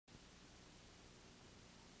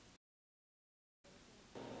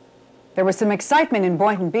There was some excitement in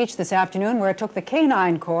Boynton Beach this afternoon where it took the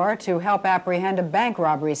Canine Corps to help apprehend a bank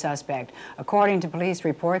robbery suspect. According to police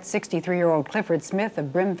reports, 63-year-old Clifford Smith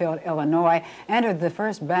of Brimfield, Illinois, entered the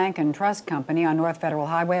First Bank and Trust Company on North Federal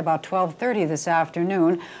Highway about 12:30 this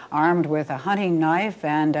afternoon, armed with a hunting knife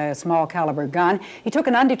and a small caliber gun. He took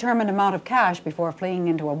an undetermined amount of cash before fleeing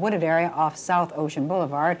into a wooded area off South Ocean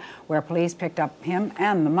Boulevard, where police picked up him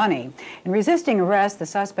and the money. In resisting arrest, the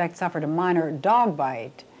suspect suffered a minor dog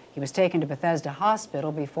bite. He was taken to Bethesda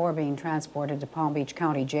Hospital before being transported to Palm Beach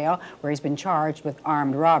County Jail, where he's been charged with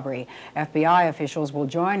armed robbery. FBI officials will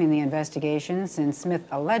join in the investigation since Smith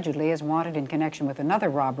allegedly is wanted in connection with another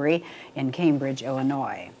robbery in Cambridge,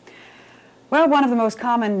 Illinois. Well, one of the most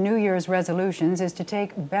common New Year's resolutions is to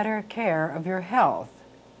take better care of your health.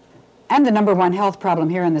 And the #1 health problem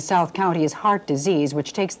here in the South County is heart disease,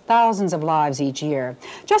 which takes thousands of lives each year.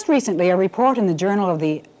 Just recently, a report in the Journal of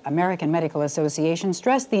the American Medical Association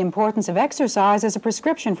stressed the importance of exercise as a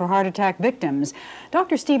prescription for heart attack victims.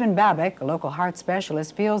 Dr. Stephen Babick, a local heart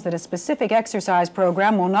specialist, feels that a specific exercise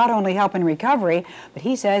program will not only help in recovery, but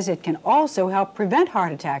he says it can also help prevent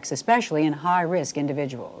heart attacks, especially in high-risk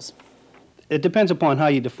individuals. It depends upon how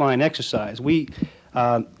you define exercise.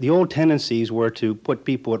 The old tendencies were to put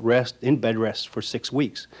people at rest, in bed rest, for 6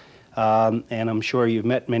 weeks. And I'm sure you've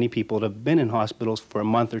met many people that have been in hospitals for a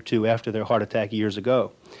month or two after their heart attack years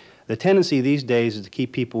ago. The tendency these days is to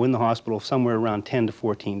keep people in the hospital somewhere around 10 to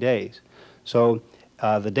 14 days. So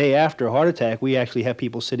the day after a heart attack, we actually have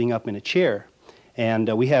people sitting up in a chair. And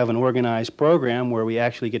we have an organized program where we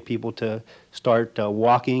actually get people to start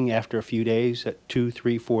walking after a few days, 2,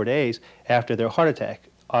 3, 4 days after their heart attack.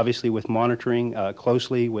 Obviously with monitoring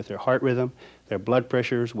closely with their heart rhythm, their blood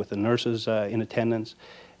pressures, with the nurses in attendance.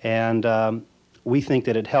 And we think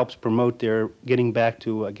that it helps promote their getting back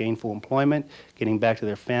to gainful employment, getting back to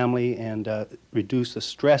their family, and reduce the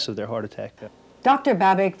stress of their heart attack. Dr.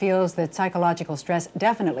 Babick feels that psychological stress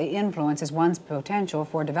definitely influences one's potential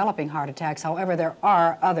for developing heart attacks. However, there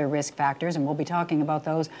are other risk factors, and we'll be talking about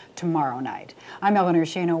those tomorrow night. I'm Eleanor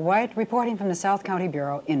Schano-White, reporting from the South County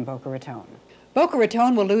Bureau in Boca Raton. Boca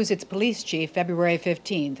Raton will lose its police chief February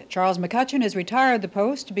 15th. Charles McCutcheon has retired the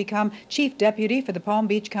post to become chief deputy for the Palm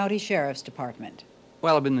Beach County Sheriff's Department.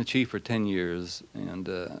 Well, I've been the chief for 10 years, and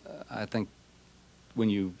I think when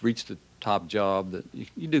you've reached the top job that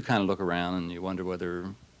you do kind of look around and you wonder whether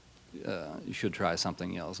you should try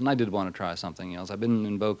something else. And I did want to try something else. I've been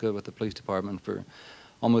in Boca with the police department for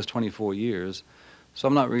almost 24 years, so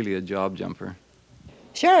I'm not really a job jumper.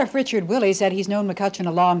 Sheriff Richard Willey said he's known McCutcheon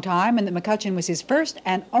a long time and that McCutcheon was his first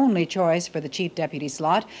and only choice for the chief deputy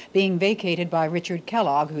slot, being vacated by Richard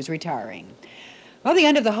Kellogg, who's retiring. Well, the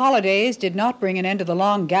end of the holidays did not bring an end to the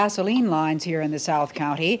long gasoline lines here in the South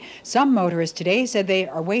County. Some motorists today said they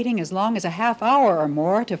are waiting as long as a half hour or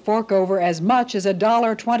more to fork over as much as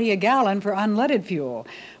 $1.20 a gallon for unleaded fuel.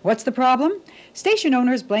 What's the problem? Station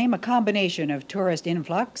owners blame a combination of tourist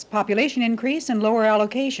influx, population increase, and lower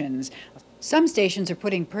allocations. Some stations are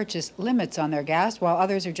putting purchase limits on their gas, while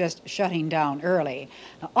others are just shutting down early.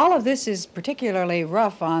 Now, all of this is particularly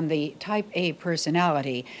rough on the type A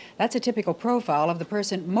personality. That's a typical profile of the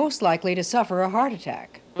person most likely to suffer a heart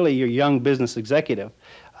attack. Really, your young business executive,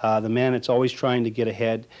 the man that's always trying to get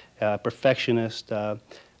ahead, perfectionist,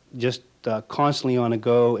 just constantly on the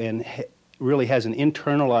go, and really hasn't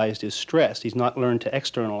internalized his stress. He's not learned to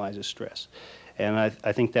externalize his stress. And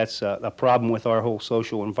I think that's a problem with our whole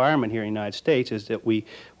social environment here in the United States, is that we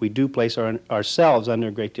do place ourselves under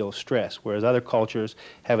a great deal of stress, whereas other cultures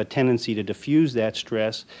have a tendency to diffuse that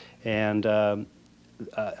stress and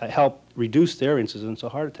help reduce their incidence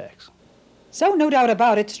of heart attacks. So no doubt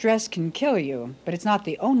about it, stress can kill you, but it's not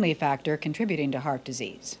the only factor contributing to heart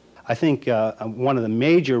disease. I think one of the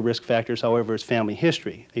major risk factors, however, is family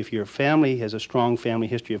history. If your family has a strong family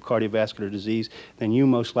history of cardiovascular disease, then you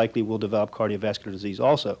most likely will develop cardiovascular disease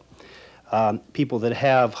also. People that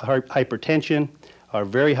have hypertension are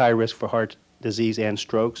very high risk for heart disease and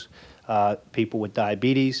strokes. People with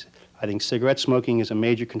diabetes, I think cigarette smoking is a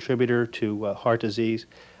major contributor to heart disease,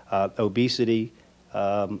 obesity,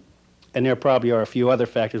 and there probably are a few other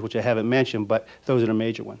factors which I haven't mentioned, but those are the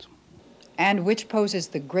major ones. And which poses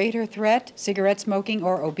the greater threat, cigarette smoking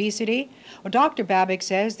or obesity? Well, Dr. Babick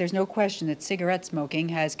says there's no question that cigarette smoking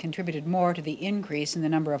has contributed more to the increase in the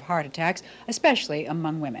number of heart attacks, especially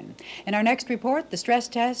among women. In our next report, the stress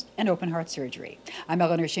test and open heart surgery. I'm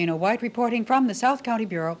Eleanor Schano-White reporting from the South County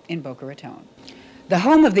Bureau in Boca Raton. The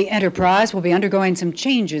home of the Enterprise will be undergoing some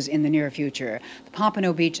changes in the near future. The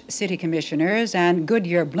Pompano Beach City Commissioners and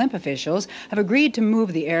Goodyear blimp officials have agreed to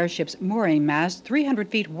move the airship's mooring mast 300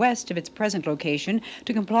 feet west of its present location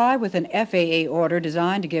to comply with an FAA order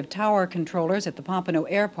designed to give tower controllers at the Pompano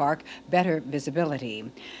Air Park better visibility.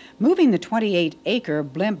 Moving the 28-acre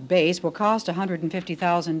blimp base will cost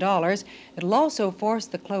 $150,000. It'll also force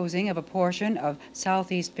the closing of a portion of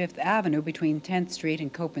Southeast 5th Avenue between 10th Street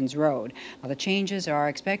and Copans Road. Now, the changes are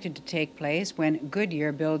expected to take place when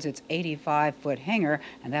Goodyear builds its 85-foot hangar,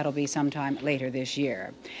 and that'll be sometime later this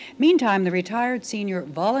year. Meantime, the Retired Senior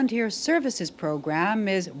Volunteer Services Program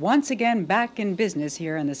is once again back in business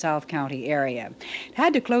here in the South County area. It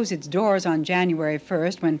had to close its doors on January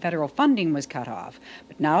 1st when federal funding was cut off.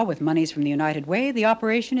 But now, with monies from the United Way, the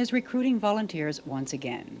operation is recruiting volunteers once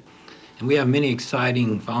again. And we have many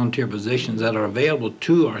exciting volunteer positions that are available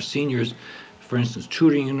to our seniors. For instance,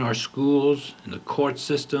 tutoring in our schools, in the court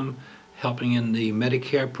system, helping in the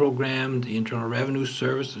Medicare program, the Internal Revenue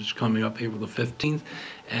Service, which is coming up April the 15th,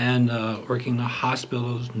 and working in the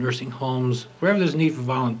hospitals, nursing homes, wherever there's need for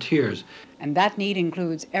volunteers. And that need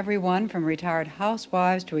includes everyone from retired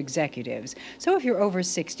housewives to executives. So if you're over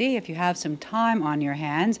 60, if you have some time on your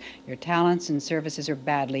hands, your talents and services are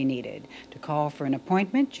badly needed. To call for an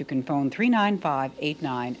appointment, you can phone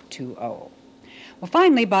 395-8920. Well,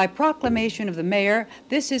 finally, by proclamation of the mayor,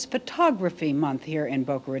 this is Photography Month here in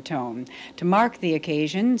Boca Raton. To mark the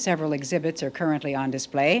occasion, several exhibits are currently on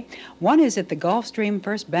display. One is at the Gulfstream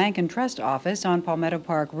First Bank and Trust office on Palmetto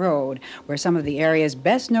Park Road, where some of the area's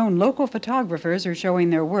best-known local photographers are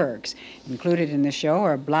showing their works. Included in the show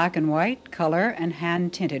are black and white, color, and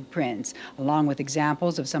hand-tinted prints, along with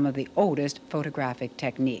examples of some of the oldest photographic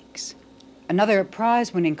techniques. Another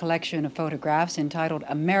prize-winning collection of photographs entitled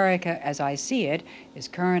America as I See It is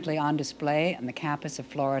currently on display on the campus of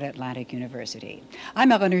Florida Atlantic University.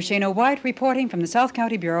 I'm Eleanor Schano-White reporting from the South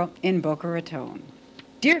County Bureau in Boca Raton.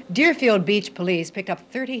 Deerfield Beach Police picked up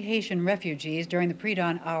 30 Haitian refugees during the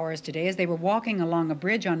pre-dawn hours today as they were walking along a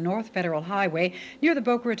bridge on North Federal Highway near the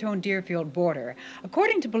Boca Raton-Deerfield border.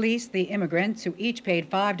 According to police, the immigrants, who each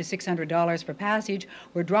paid $500 to $600 for passage,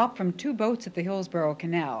 were dropped from 2 boats at the Hillsborough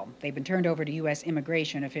Canal. They've been turned over to U.S.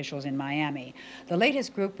 immigration officials in Miami. The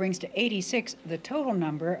latest group brings to 86 the total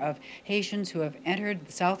number of Haitians who have entered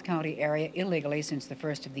the South County area illegally since the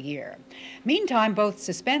first of the year. Meantime, both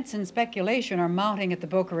suspense and speculation are mounting at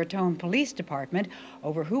the Boca Raton Police Department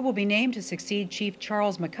over who will be named to succeed Chief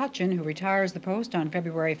Charles McCutcheon, who retires the post on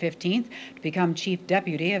February 15th to become Chief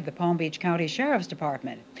Deputy of the Palm Beach County Sheriff's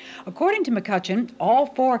Department. According to McCutcheon, all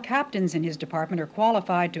 4 captains in his department are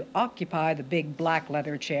qualified to occupy the big black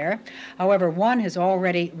leather chair. However, one has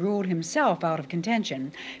already ruled himself out of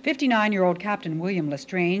contention. 59-year-old Captain William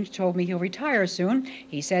Lestrange told me he'll retire soon.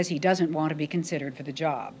 He says he doesn't want to be considered for the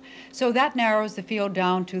job. So that narrows the field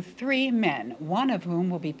down to 3 men, one of whom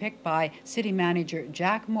will be picked by City Manager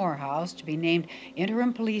Jack Morehouse to be named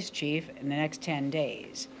Interim Police Chief in the next 10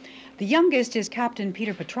 days. The youngest is Captain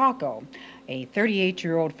Peter Petracco, a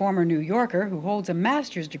 38-year-old former New Yorker who holds a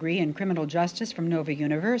master's degree in criminal justice from Nova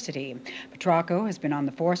University. Petracco has been on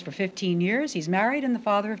the force for 15 years. He's married and the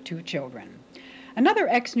father of 2 children. Another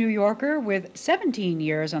ex-New Yorker with 17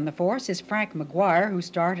 years on the force is Frank McGuire, who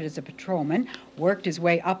started as a patrolman, worked his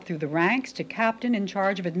way up through the ranks to captain in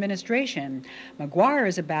charge of administration. McGuire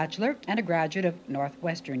is a bachelor and a graduate of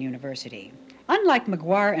Northwestern University. Unlike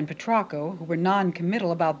McGuire and Petracco, who were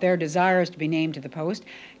non-committal about their desires to be named to the post,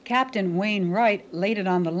 Captain Wayne Wright laid it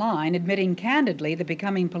on the line, admitting candidly that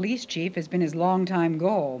becoming police chief has been his longtime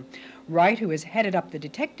goal. Wright, who has headed up the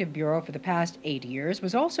Detective Bureau for the past 8 years,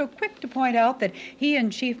 was also quick to point out that he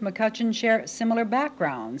and Chief McCutcheon share similar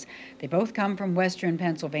backgrounds. They both come from western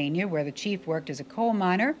Pennsylvania, where the chief worked as a coal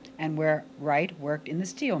miner and where Wright worked in the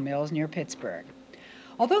steel mills near Pittsburgh.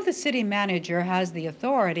 Although the city manager has the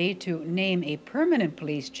authority to name a permanent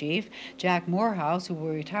police chief, Jack Morehouse, who will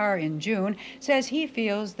retire in June, says he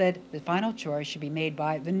feels that the final choice should be made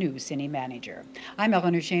by the new city manager. I'm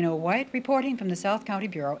Eleanor Schano-White reporting from the South County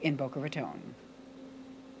Bureau in Boca Raton.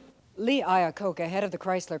 Lee Iacocca, head of the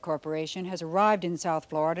Chrysler Corporation, has arrived in South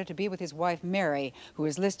Florida to be with his wife Mary, who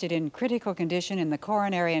is listed in critical condition in the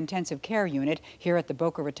coronary intensive care unit here at the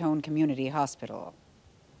Boca Raton Community Hospital.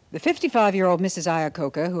 The 55-year-old Mrs.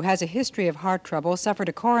 Iacocca, who has a history of heart trouble, suffered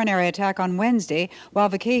a coronary attack on Wednesday while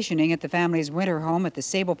vacationing at the family's winter home at the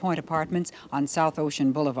Sable Point Apartments on South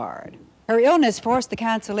Ocean Boulevard. Her illness forced the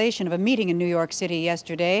cancellation of a meeting in New York City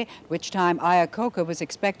yesterday, at which time Iacocca was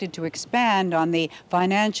expected to expand on the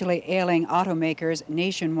financially ailing automaker's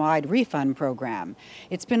nationwide refund program.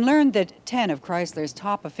 It's been learned that 10 of Chrysler's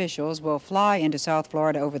top officials will fly into South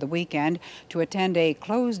Florida over the weekend to attend a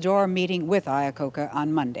closed-door meeting with Iacocca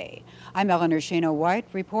on Monday. I'm Eleanor Schano-White,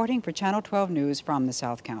 reporting for Channel 12 News from the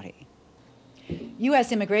South County.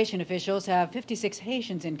 U.S. immigration officials have 56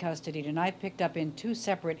 Haitians in custody tonight, picked up in 2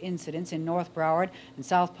 separate incidents in North Broward and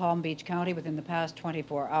South Palm Beach County within the past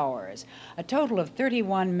 24 hours. A total of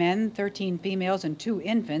 31 men, 13 females, and 2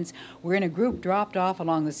 infants were in a group dropped off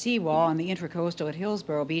along the seawall on the Intracoastal at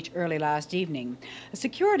Hillsborough Beach early last evening. A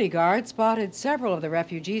security guard spotted several of the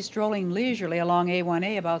refugees strolling leisurely along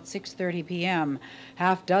A1A about 6:30 p.m.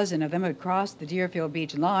 Half dozen of them had crossed the Deerfield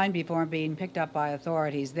Beach line before being picked up by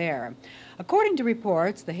authorities there. According to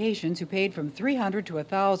reports, the Haitians, who paid from $300 to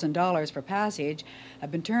 $1,000 for passage,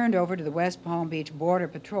 have been turned over to the West Palm Beach Border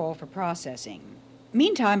Patrol for processing.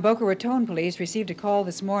 Meantime, Boca Raton police received a call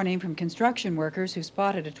this morning from construction workers who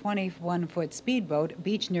spotted a 21-foot speedboat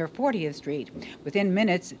beached near 40th Street. Within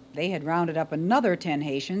minutes, they had rounded up another 10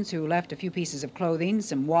 Haitians who left a few pieces of clothing,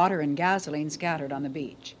 some water, and gasoline scattered on the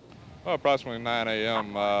beach. Well, approximately 9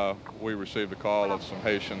 a.m., we received a call of some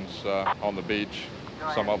Haitians on the beach,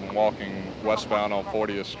 some of them walking westbound on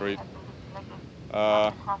 40th Street.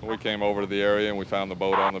 We came over to the area and we found the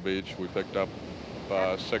boat on the beach. We picked up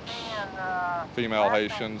 6 female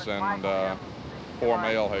Haitians and 4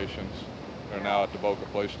 male Haitians. They're now at the Boca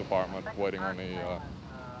Police Department waiting on the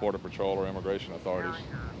Border Patrol or immigration authorities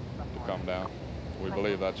to come down. We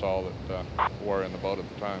believe that's all that were in the boat at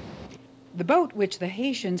the time. The boat, which the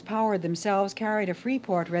Haitians powered themselves, carried a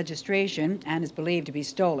Freeport registration and is believed to be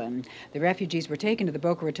stolen. The refugees were taken to the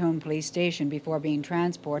Boca Raton police station before being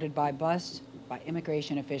transported by bus by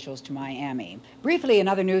immigration officials to Miami. Briefly, in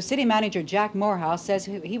other news, City Manager Jack Morehouse says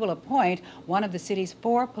he will appoint one of the city's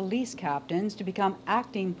 4 police captains to become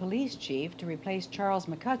acting police chief to replace Charles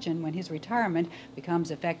McCutcheon when his retirement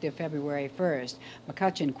becomes effective February 1st.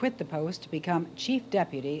 McCutcheon quit the post to become chief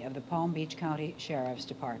deputy of the Palm Beach County Sheriff's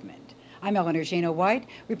Department. I'm Eleanor Schano-White,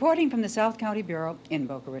 reporting from the South County Bureau in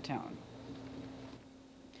Boca Raton.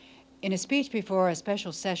 In a speech before a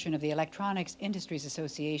special session of the Electronics Industries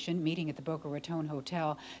Association meeting at the Boca Raton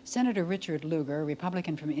Hotel, Senator Richard Lugar,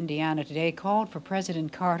 Republican from Indiana, today called for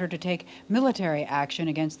President Carter to take military action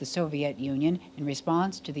against the Soviet Union in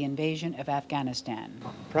response to the invasion of Afghanistan.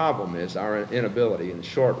 The problem is our inability in the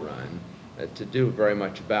short run to do very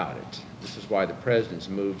much about it. This is why the President's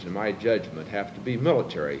moves, in my judgment, have to be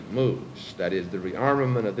military moves. That is, the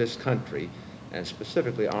rearmament of this country, and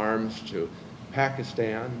specifically arms to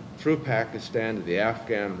Pakistan, through Pakistan to the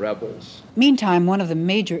Afghan rebels. Meantime, one of the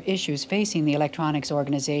major issues facing the electronics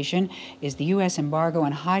organization is the U.S. embargo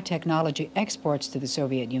on high-technology exports to the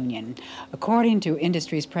Soviet Union. According to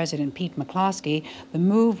industry's President Pete McCloskey, the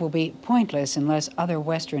move will be pointless unless other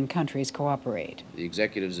Western countries cooperate. The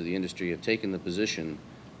executives of the industry have taken the position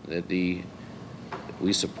that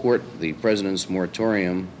we support the President's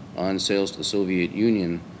moratorium on sales to the Soviet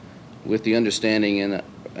Union with the understanding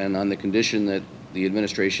and on the condition that the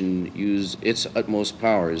administration use its utmost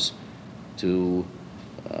powers to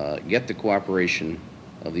get the cooperation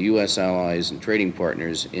of the U.S. allies and trading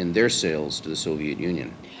partners in their sales to the Soviet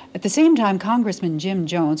Union. At the same time, Congressman Jim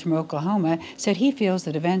Jones from Oklahoma said he feels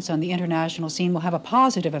that events on the international scene will have a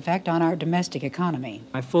positive effect on our domestic economy.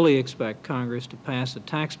 I fully expect Congress to pass a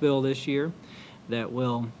tax bill this year that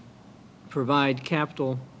will provide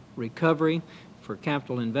capital recovery for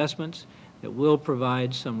capital investments, that will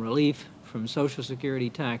provide some relief from Social Security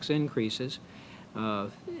tax increases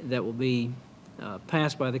that will be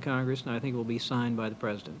passed by the Congress, and I think will be signed by the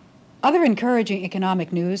President. Other encouraging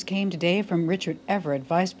economic news came today from Richard Everett,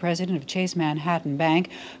 Vice President of Chase Manhattan Bank,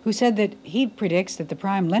 who said that he predicts that the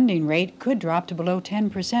prime lending rate could drop to below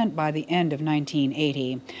 10% by the end of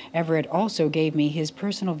 1980. Everett also gave me his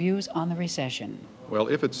personal views on the recession. Well,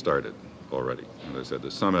 if it started already, as I said,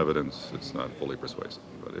 there's some evidence, it's not fully persuasive,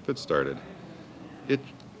 but if it started, it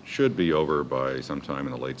should be over by sometime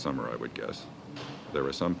in the late summer, I would guess. There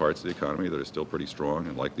are some parts of the economy that are still pretty strong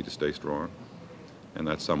and likely to stay strong, and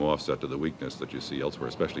that's some offset to the weakness that you see elsewhere,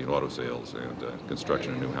 especially in auto sales and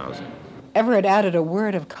construction and new housing. Everett added a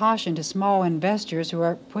word of caution to small investors who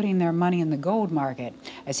are putting their money in the gold market.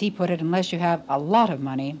 As he put it, unless you have a lot of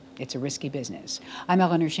money, it's a risky business. I'm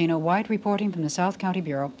Eleanor Schano-White, reporting from the South County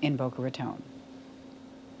Bureau in Boca Raton.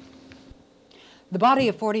 The body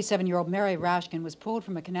of 47-year-old Mary Rashkin was pulled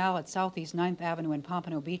from a canal at Southeast 9th Avenue in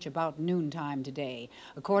Pompano Beach about noontime today.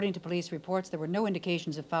 According to police reports, there were no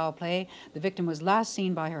indications of foul play. The victim was last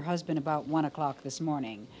seen by her husband about 1 o'clock this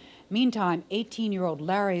morning. Meantime, 18-year-old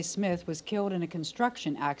Larry Smith was killed in a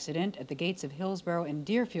construction accident at the gates of Hillsborough and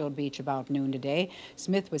Deerfield Beach about noon today.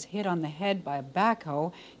 Smith was hit on the head by a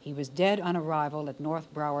backhoe. He was dead on arrival at North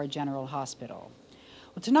Broward General Hospital.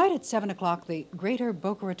 Well, tonight at 7 o'clock, the Greater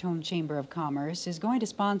Boca Raton Chamber of Commerce is going to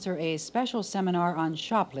sponsor a special seminar on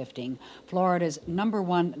shoplifting, Florida's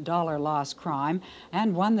 #1 dollar loss crime,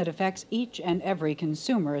 and one that affects each and every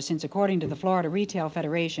consumer, since according to the Florida Retail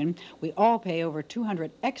Federation, we all pay over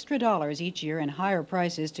 $200 extra each year in higher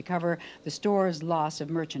prices to cover the store's loss of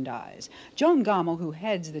merchandise. Joan Gommel, who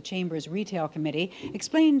heads the Chamber's Retail Committee,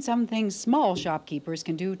 explained some things small shopkeepers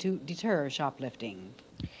can do to deter shoplifting.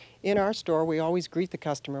 In our store, we always greet the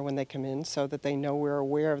customer when they come in so that they know we're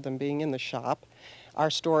aware of them being in the shop.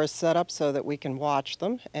 Our store is set up so that we can watch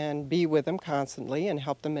them and be with them constantly and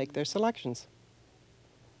help them make their selections.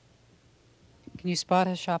 Can you spot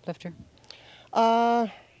a shoplifter?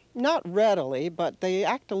 Not readily, but they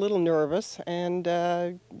act a little nervous, and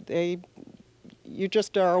you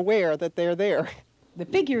just are aware that they're there. The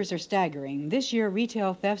figures are staggering. This year,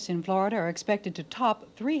 retail thefts in Florida are expected to top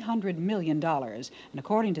 $300 million. And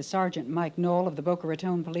according to Sergeant Mike Knoll of the Boca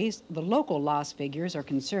Raton Police, the local loss figures are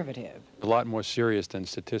conservative. A lot more serious than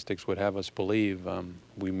statistics would have us believe.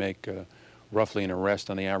 We make roughly an arrest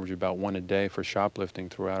on the average about 1 a day for shoplifting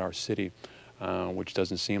throughout our city, which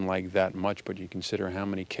doesn't seem like that much, but you consider how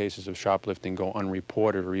many cases of shoplifting go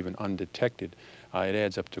unreported or even undetected. It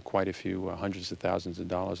adds up to quite a few hundreds of thousands of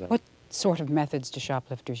dollars. What sort of methods do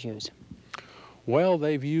shoplifters use? Well,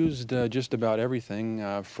 they've used just about everything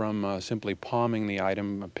from simply palming the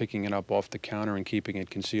item, picking it up off the counter and keeping it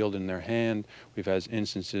concealed in their hand. We've had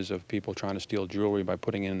instances of people trying to steal jewelry by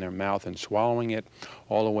putting it in their mouth and swallowing it,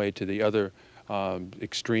 all the way to the other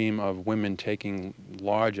extreme of women taking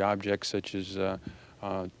large objects such as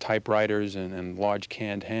typewriters and large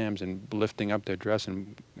canned hams and lifting up their dress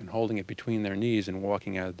and holding it between their knees and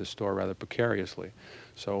walking out of the store rather precariously.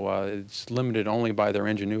 So it's limited only by their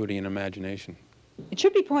ingenuity and imagination. It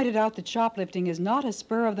should be pointed out that shoplifting is not a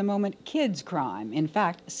spur-of-the-moment kids' crime. In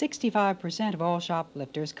fact, 65% of all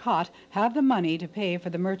shoplifters caught have the money to pay for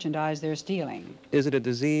the merchandise they're stealing. Is it a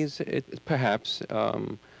disease? Perhaps.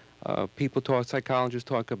 Psychologists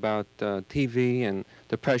talk about TV and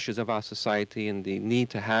the pressures of our society and the need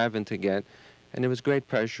to have and to get. And there was great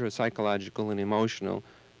pressure, psychological and emotional,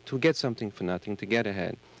 to get something for nothing, to get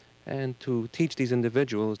ahead. And to teach these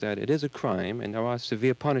individuals that it is a crime and there are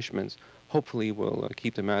severe punishments, hopefully will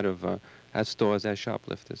keep them out of as stores as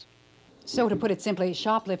shoplifters. So to put it simply,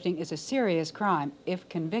 shoplifting is a serious crime. If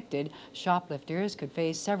convicted, shoplifters could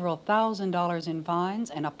face several $1,000s in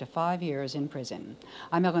fines and up to 5 years in prison.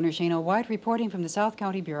 I'm Eleanor Schano-White reporting from the South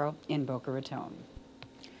County Bureau in Boca Raton.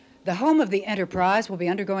 The home of the Enterprise will be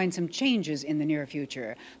undergoing some changes in the near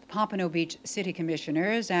future. The Pompano Beach City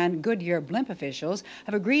Commissioners and Goodyear blimp officials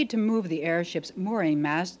have agreed to move the airship's mooring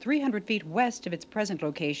mast 300 feet west of its present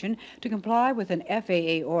location to comply with an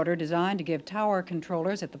FAA order designed to give tower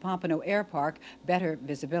controllers at the Pompano Air Park better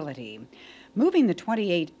visibility. Moving the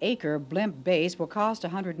 28-acre blimp base will cost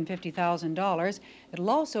 $150,000. It'll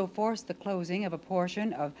also force the closing of a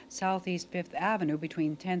portion of Southeast 5th Avenue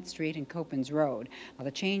between 10th Street and Copans Road. Now,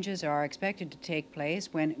 the changes are expected to take place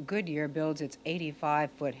when Goodyear builds its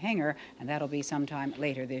 85-foot hangar, and that'll be sometime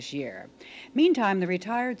later this year. Meantime, the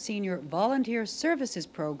Retired Senior Volunteer Services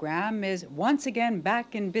Program is once again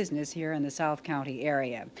back in business here in the South County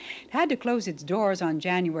area. It had to close its doors on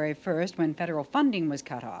January 1st when federal funding was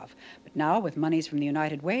cut off. But now, with monies from the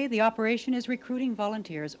United Way, the operation is recruiting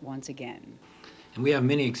volunteers once again. And we have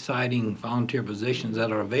many exciting volunteer positions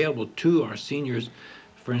that are available to our seniors.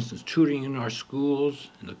 For instance, tutoring in our schools,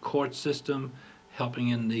 in the court system, helping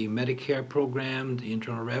in the Medicare program, the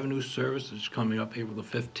Internal Revenue Service, which is coming up April the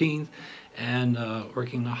 15th, and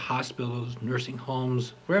working in the hospitals, nursing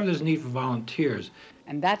homes, wherever there's need for volunteers.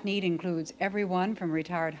 And that need includes everyone from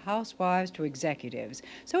retired housewives to executives.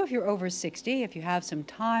 So if you're over 60, if you have some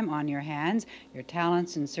time on your hands, your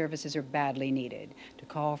talents and services are badly needed. To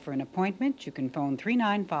call for an appointment, you can phone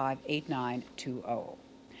 395-8920.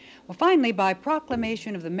 Well, finally, by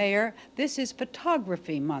proclamation of the mayor, this is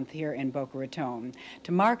Photography Month here in Boca Raton.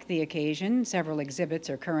 To mark the occasion, several exhibits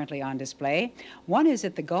are currently on display. One is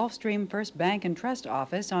at the Gulfstream First Bank and Trust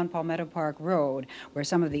office on Palmetto Park Road, where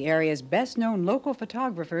some of the area's best-known local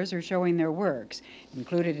photographers are showing their works.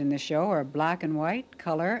 Included in the show are black and white,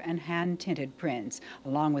 color, and hand-tinted prints,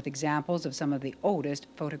 along with examples of some of the oldest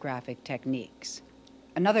photographic techniques.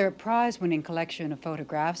 Another prize-winning collection of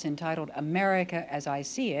photographs entitled America as I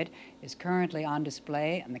See It is currently on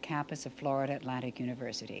display on the campus of Florida Atlantic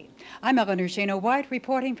University. I'm Eleanor Schano-White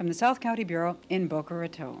reporting from the South County Bureau in Boca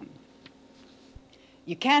Raton.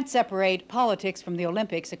 You can't separate politics from the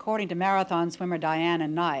Olympics, according to marathon swimmer Diana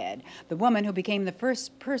Nyad. The woman who became the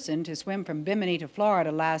first person to swim from Bimini to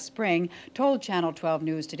Florida last spring told Channel 12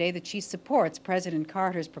 News today that she supports President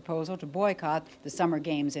Carter's proposal to boycott the Summer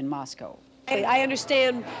Games in Moscow. I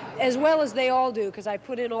understand as well as they all do, because I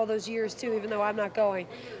put in all those years too, even though I'm not going.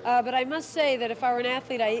 But I must say that if I were an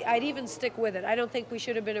athlete, I'd even stick with it. I don't think we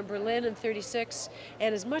should have been in Berlin in '36.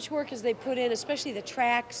 And as much work as they put in, especially the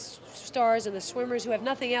track stars and the swimmers who have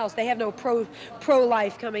nothing else, they have no pro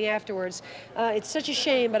life coming afterwards. It's such a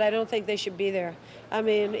shame, but I don't think they should be there. I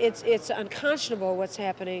mean, it's unconscionable what's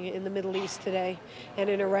happening in the Middle East today and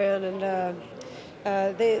in Iran. And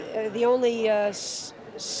the only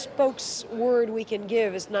spokesword we can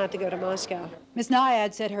give is not to go to Moscow. Ms.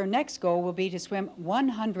 Nyad said her next goal will be to swim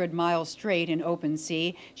 100 miles straight in open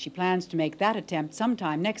sea. She plans to make that attempt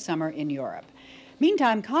sometime next summer in Europe.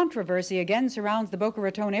 Meantime, controversy again surrounds the Boca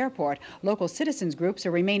Raton airport. Local citizens groups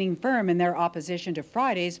are remaining firm in their opposition to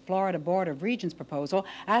Friday's Florida Board of Regents proposal,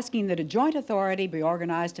 asking that a joint authority be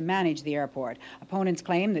organized to manage the airport. Opponents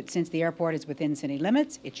claim that since the airport is within city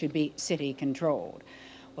limits, it should be city-controlled.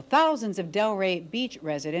 Well, thousands of Delray Beach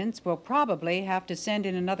residents will probably have to send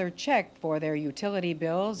in another check for their utility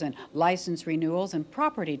bills and license renewals and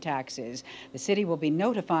property taxes. The city will be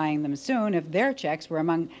notifying them soon if their checks were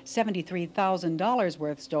among $73,000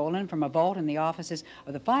 worth stolen from a vault in the offices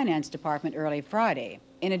of the Finance Department early Friday.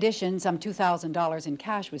 In addition, some $2,000 in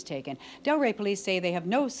cash was taken. Delray police say they have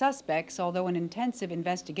no suspects, although an intensive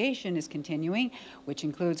investigation is continuing, which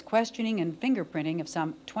includes questioning and fingerprinting of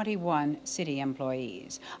some 21 city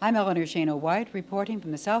employees. I'm Eleanor Schano-White, reporting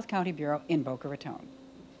from the South County Bureau in Boca Raton.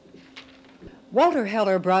 Walter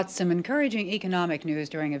Heller brought some encouraging economic news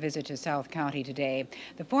during a visit to South County today.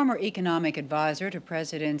 The former economic advisor to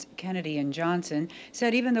Presidents Kennedy and Johnson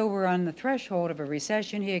said even though we're on the threshold of a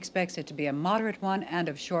recession, he expects it to be a moderate one and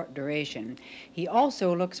of short duration. He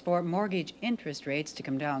also looks for mortgage interest rates to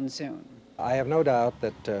come down soon. I have no doubt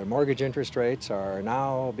that mortgage interest rates are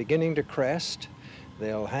now beginning to crest.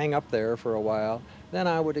 They'll hang up there for a while. Then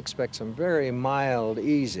I would expect some very mild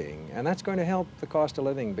easing, and that's going to help the cost of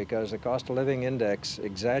living because the cost of living index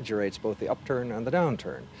exaggerates both the upturn and the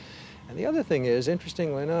downturn. And the other thing is,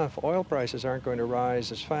 interestingly enough, oil prices aren't going to rise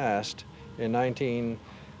as fast in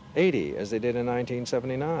 1980 as they did in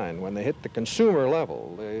 1979. When they hit the consumer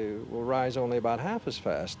level, they will rise only about half as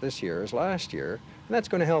fast this year as last year, and that's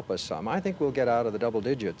going to help us some. I think we'll get out of the double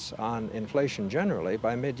digits on inflation generally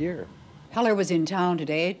by mid-year. Heller was in town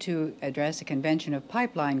today to address a convention of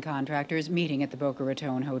pipeline contractors meeting at the Boca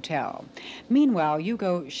Raton Hotel. Meanwhile,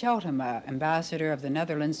 Hugo Scheltema, ambassador of the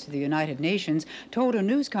Netherlands to the United Nations, told a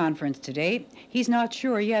news conference today he's not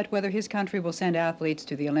sure yet whether his country will send athletes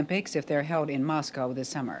to the Olympics if they're held in Moscow this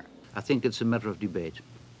summer. I think it's a matter of debate.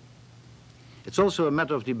 It's also a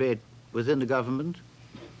matter of debate within the government.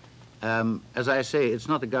 As I say, it's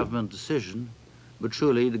not a government decision, but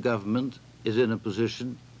surely the government is in a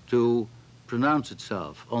position to pronounce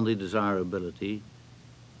itself on the desirability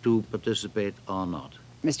to participate or not.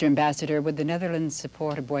 Mr. Ambassador, would the Netherlands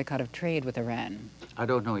support a boycott of trade with Iran? I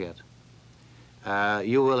don't know yet.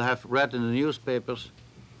 You will have read in the newspapers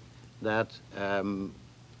that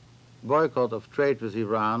boycott of trade with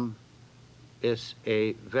Iran is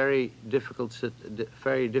a very difficult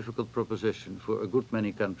proposition for a good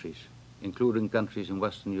many countries, including countries in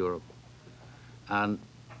Western Europe. And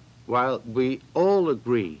while we all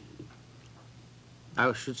agree,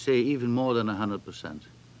 I should say even more than 100%,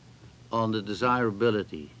 on the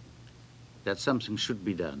desirability that something should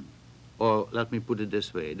be done, or let me put it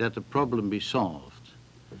this way, that the problem be solved,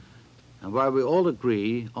 and while we all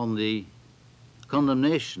agree on the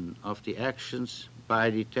condemnation of the actions by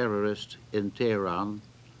the terrorists in Tehran,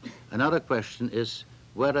 another question is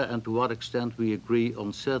whether and to what extent we agree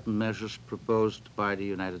on certain measures proposed by the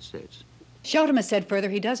United States. Scheltema said further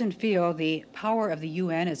he doesn't feel the power of the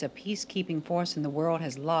UN as a peacekeeping force in the world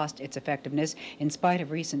has lost its effectiveness in spite of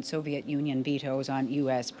recent Soviet Union vetoes on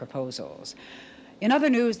U.S. proposals. In other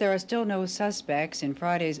news, there are still no suspects in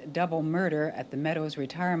Friday's double murder at the Meadows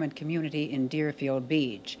retirement community in Deerfield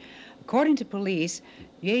Beach. According to police,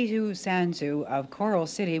 Yehu Sanzu of Coral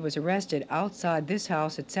City was arrested outside this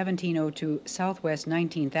house at 1702 Southwest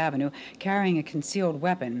 19th Avenue carrying a concealed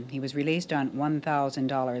weapon. He was released on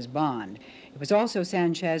 $1,000 bond. It was also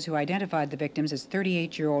Sanchez who identified the victims as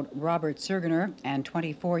 38-year-old Robert Sergener and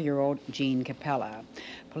 24-year-old Jean Capella.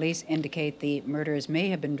 Police indicate the murders may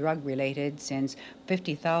have been drug-related since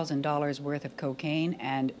 $50,000 worth of cocaine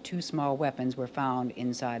and 2 small weapons were found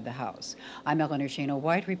inside the house. I'm Eleanor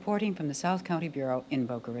Schano-White reporting from the South County Bureau in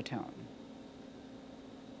Boca Raton.